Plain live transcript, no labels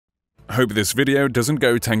Hope this video doesn't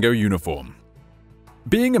go tango uniform.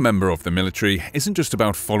 Being a member of the military isn't just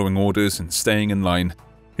about following orders and staying in line,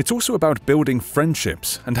 it's also about building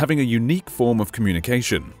friendships and having a unique form of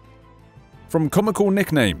communication. From comical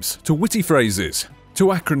nicknames to witty phrases to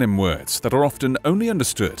acronym words that are often only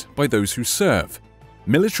understood by those who serve,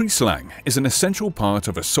 military slang is an essential part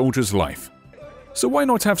of a soldier's life. So why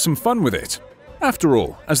not have some fun with it? After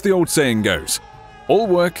all, as the old saying goes, all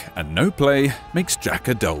work and no play makes Jack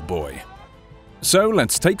a dull boy. So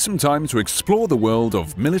let's take some time to explore the world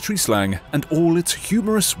of military slang and all its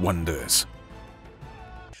humorous wonders.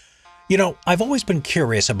 You know, I've always been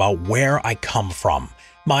curious about where I come from.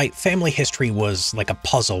 My family history was like a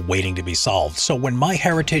puzzle waiting to be solved, so when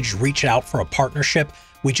MyHeritage reached out for a partnership,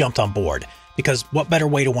 we jumped on board. Because what better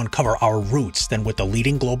way to uncover our roots than with the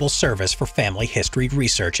leading global service for family history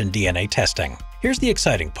research and DNA testing? Here's the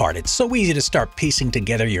exciting part. It's so easy to start piecing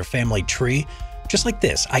together your family tree. Just like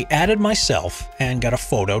this, I added myself and got a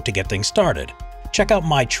photo to get things started. Check out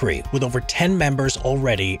my tree. With over 10 members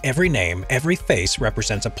already, every name, every face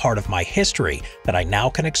represents a part of my history that I now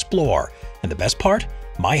can explore. And the best part?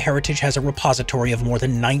 MyHeritage has a repository of more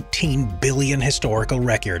than 19 billion historical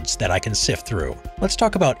records that I can sift through. Let's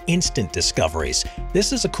talk about instant discoveries.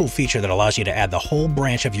 This is a cool feature that allows you to add the whole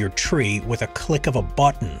branch of your tree with a click of a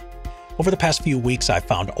button. Over the past few weeks, I've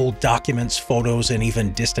found old documents, photos, and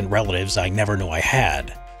even distant relatives I never knew I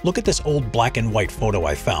had. Look at this old black and white photo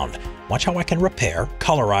I found. Watch how I can repair,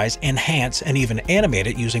 colorize, enhance, and even animate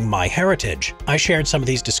it using MyHeritage. I shared some of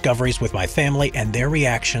these discoveries with my family, and their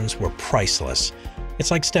reactions were priceless. It's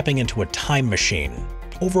like stepping into a time machine.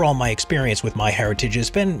 Overall, my experience with MyHeritage has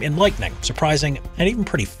been enlightening, surprising, and even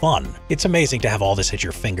pretty fun. It's amazing to have all this at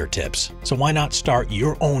your fingertips. So why not start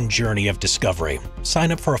your own journey of discovery?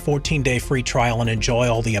 Sign up for a 14-day free trial and enjoy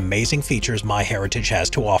all the amazing features MyHeritage has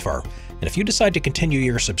to offer. And if you decide to continue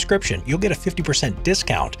your subscription, you'll get a 50%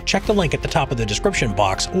 discount. Check the link at the top of the description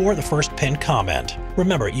box or the first pinned comment.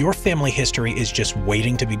 Remember, your family history is just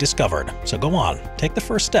waiting to be discovered. So go on, take the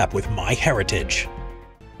first step with MyHeritage.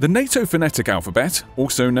 The NATO phonetic alphabet,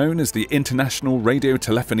 also known as the International Radio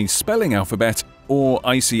Telephony Spelling Alphabet or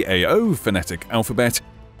ICAO phonetic alphabet,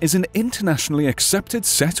 is an internationally accepted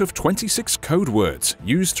set of 26 code words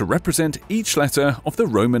used to represent each letter of the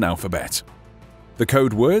Roman alphabet. The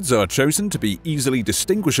code words are chosen to be easily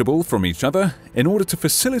distinguishable from each other in order to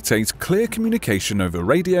facilitate clear communication over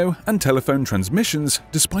radio and telephone transmissions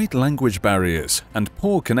despite language barriers and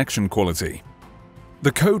poor connection quality.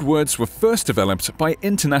 The code words were first developed by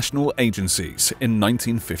international agencies in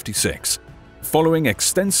 1956, following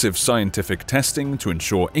extensive scientific testing to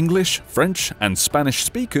ensure English, French, and Spanish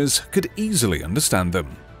speakers could easily understand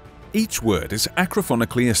them. Each word is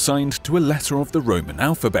acrophonically assigned to a letter of the Roman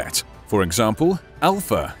alphabet. For example,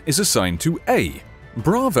 Alpha is assigned to A,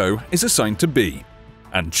 Bravo is assigned to B,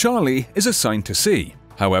 and Charlie is assigned to C.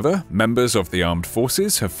 However, members of the armed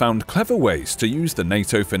forces have found clever ways to use the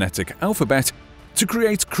NATO phonetic alphabet to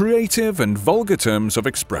create creative and vulgar terms of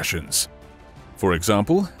expressions. For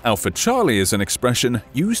example, Alpha Charlie is an expression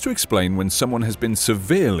used to explain when someone has been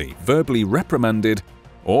severely verbally reprimanded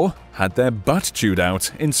or had their butt chewed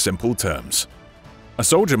out in simple terms. A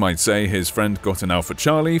soldier might say his friend got an Alpha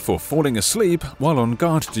Charlie for falling asleep while on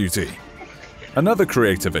guard duty. Another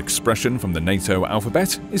creative expression from the NATO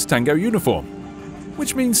alphabet is Tango Uniform,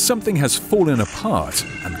 which means something has fallen apart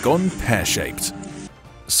and gone pear-shaped.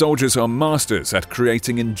 Soldiers are masters at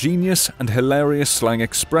creating ingenious and hilarious slang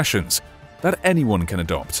expressions that anyone can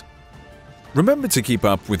adopt. Remember to keep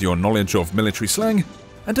up with your knowledge of military slang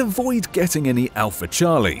and avoid getting any Alpha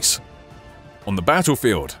Charlies. On the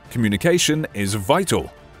battlefield, communication is vital.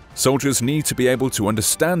 Soldiers need to be able to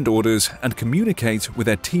understand orders and communicate with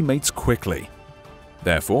their teammates quickly.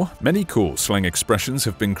 Therefore, many cool slang expressions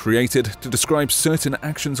have been created to describe certain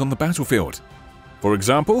actions on the battlefield. For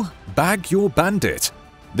example, bag your bandit.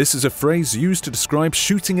 This is a phrase used to describe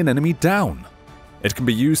shooting an enemy down. It can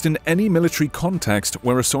be used in any military context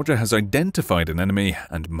where a soldier has identified an enemy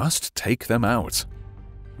and must take them out.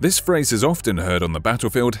 This phrase is often heard on the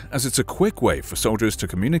battlefield as it's a quick way for soldiers to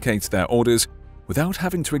communicate their orders without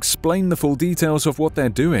having to explain the full details of what they're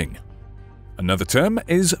doing. Another term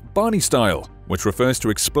is Barney style, which refers to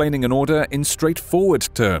explaining an order in straightforward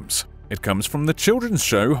terms. It comes from the children's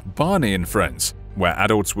show Barney and Friends, where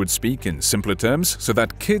adults would speak in simpler terms so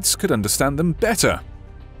that kids could understand them better.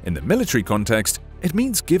 In the military context, it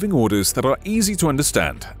means giving orders that are easy to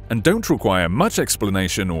understand and don't require much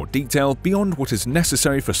explanation or detail beyond what is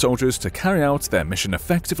necessary for soldiers to carry out their mission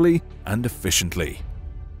effectively and efficiently.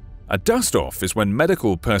 A dust-off is when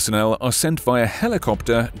medical personnel are sent via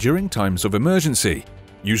helicopter during times of emergency,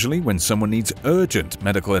 usually when someone needs urgent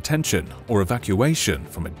medical attention or evacuation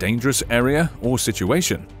from a dangerous area or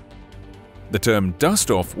situation. The term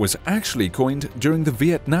dust-off was actually coined during the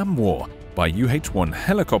Vietnam War by UH-1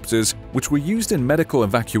 helicopters, which were used in medical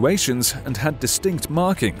evacuations and had distinct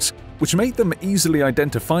markings, which made them easily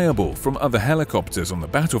identifiable from other helicopters on the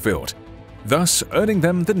battlefield, thus earning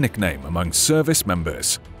them the nickname among service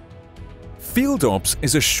members. Field Ops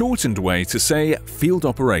is a shortened way to say field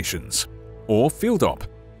operations, or Field Op,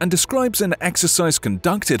 and describes an exercise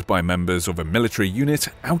conducted by members of a military unit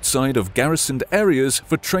outside of garrisoned areas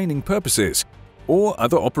for training purposes, or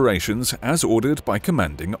other operations as ordered by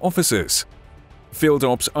commanding officers. Field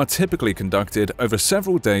Ops are typically conducted over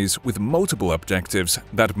several days with multiple objectives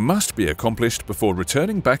that must be accomplished before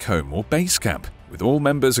returning back home or base camp, with all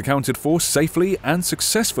members accounted for safely and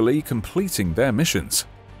successfully completing their missions.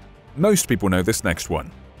 Most people know this next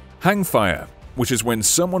one. Hang fire, which is when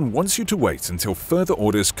someone wants you to wait until further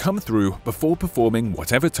orders come through before performing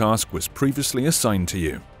whatever task was previously assigned to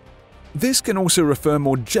you. This can also refer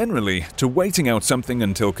more generally to waiting out something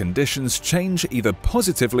until conditions change either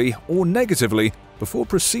positively or negatively before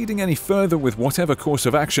proceeding any further with whatever course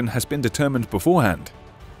of action has been determined beforehand.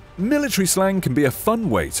 Military slang can be a fun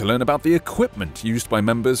way to learn about the equipment used by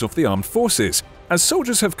members of the armed forces, as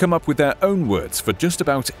soldiers have come up with their own words for just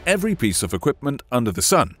about every piece of equipment under the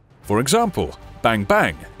sun. For example, bang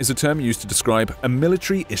bang is a term used to describe a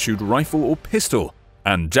military-issued rifle or pistol,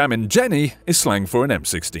 and Jammin' Jenny is slang for an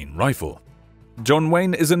M16 rifle. John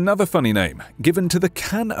Wayne is another funny name given to the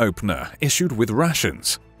can opener issued with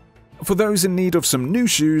rations. For those in need of some new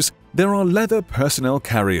shoes, there are leather personnel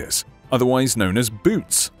carriers, otherwise known as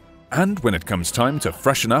boots. And when it comes time to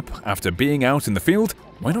freshen up after being out in the field,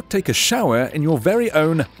 why not take a shower in your very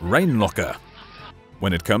own rain locker?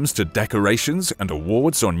 When it comes to decorations and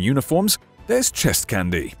awards on uniforms, there's chest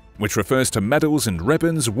candy, which refers to medals and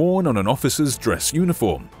ribbons worn on an officer's dress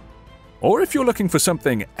uniform. Or if you're looking for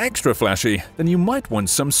something extra flashy, then you might want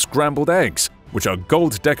some scrambled eggs, which are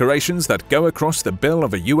gold decorations that go across the bill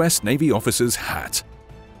of a US Navy officer's hat.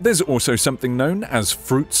 There's also something known as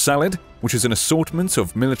fruit salad, which is an assortment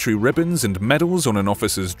of military ribbons and medals on an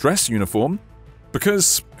officer's dress uniform.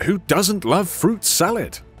 Because who doesn't love fruit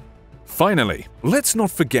salad? Finally, let's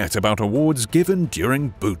not forget about awards given during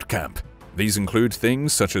boot camp. These include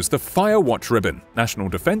things such as the Fire Watch Ribbon, National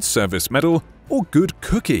Defense Service Medal, or Good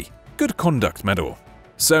Cookie, Good Conduct Medal.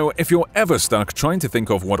 So if you're ever stuck trying to think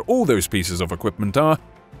of what all those pieces of equipment are,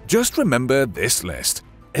 just remember this list.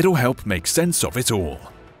 It'll help make sense of it all.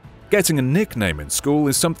 Getting a nickname in school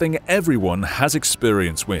is something everyone has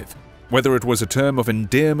experience with, whether it was a term of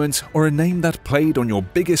endearment or a name that played on your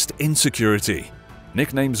biggest insecurity.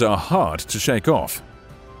 Nicknames are hard to shake off.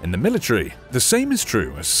 In the military, the same is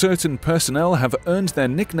true as certain personnel have earned their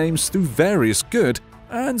nicknames through various good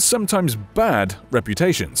and sometimes bad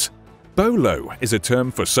reputations. Bolo is a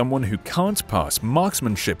term for someone who can't pass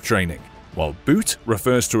marksmanship training, while boot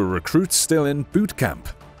refers to a recruit still in boot camp.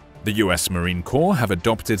 The US Marine Corps have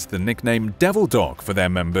adopted the nickname Devil Dog for their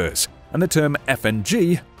members, and the term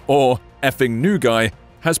FNG, or effing new guy,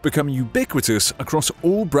 has become ubiquitous across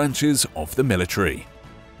all branches of the military.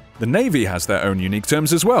 The Navy has their own unique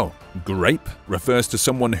terms as well. Grape refers to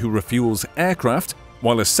someone who refuels aircraft,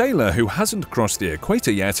 while a sailor who hasn't crossed the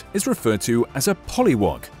equator yet is referred to as a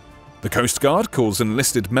pollywog. The Coast Guard calls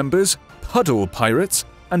enlisted members puddle pirates,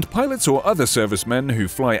 and pilots or other servicemen who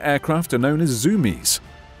fly aircraft are known as zoomies.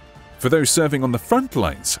 For those serving on the front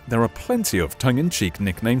lines, there are plenty of tongue-in-cheek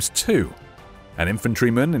nicknames too. An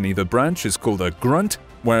infantryman in either branch is called a grunt,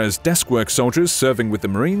 whereas desk work soldiers serving with the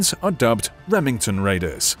Marines are dubbed Remington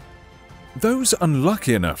Raiders. Those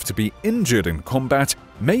unlucky enough to be injured in combat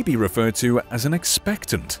may be referred to as an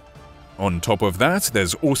expectant. On top of that,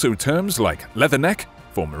 there's also terms like leatherneck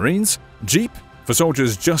for Marines, Jeep for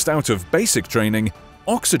soldiers just out of basic training,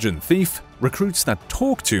 oxygen thief, recruits that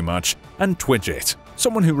talk too much, and twidget,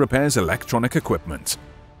 someone who repairs electronic equipment.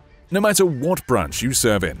 No matter what branch you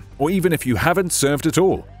serve in, or even if you haven't served at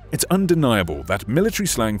all, it's undeniable that military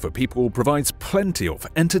slang for people provides plenty of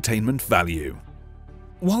entertainment value.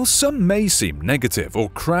 While some may seem negative or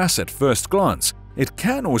crass at first glance, it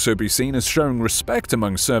can also be seen as showing respect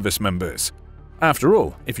among service members. After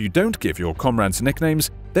all, if you don't give your comrades nicknames,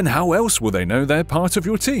 then how else will they know they're part of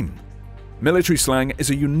your team? Military slang is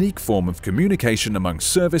a unique form of communication among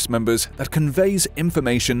service members that conveys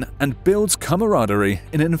information and builds camaraderie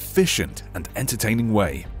in an efficient and entertaining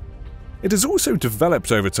way. It has also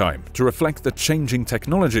developed over time to reflect the changing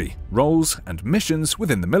technology, roles, and missions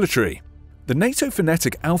within the military. The NATO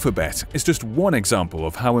phonetic alphabet is just one example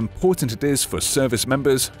of how important it is for service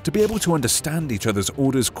members to be able to understand each other's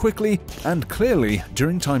orders quickly and clearly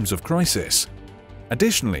during times of crisis.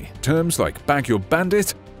 Additionally, terms like bag your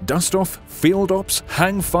bandit, dust off, field ops,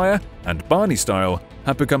 hang fire, and Barney style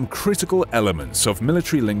have become critical elements of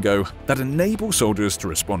military lingo that enable soldiers to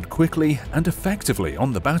respond quickly and effectively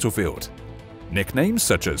on the battlefield. Nicknames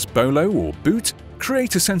such as Bolo or Boot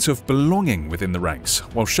create a sense of belonging within the ranks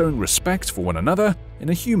while showing respect for one another in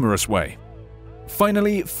a humorous way.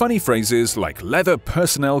 Finally, funny phrases like leather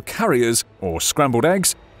personnel carriers or scrambled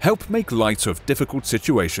eggs help make light of difficult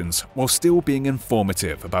situations while still being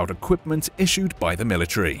informative about equipment issued by the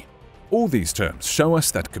military. All these terms show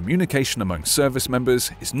us that communication among service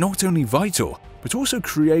members is not only vital, but also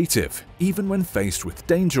creative, even when faced with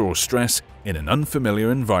danger or stress in an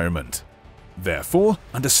unfamiliar environment. Therefore,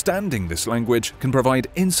 understanding this language can provide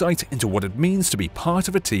insight into what it means to be part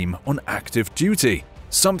of a team on active duty,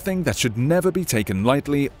 something that should never be taken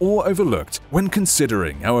lightly or overlooked when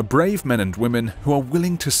considering our brave men and women who are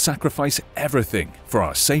willing to sacrifice everything for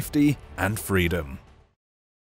our safety and freedom.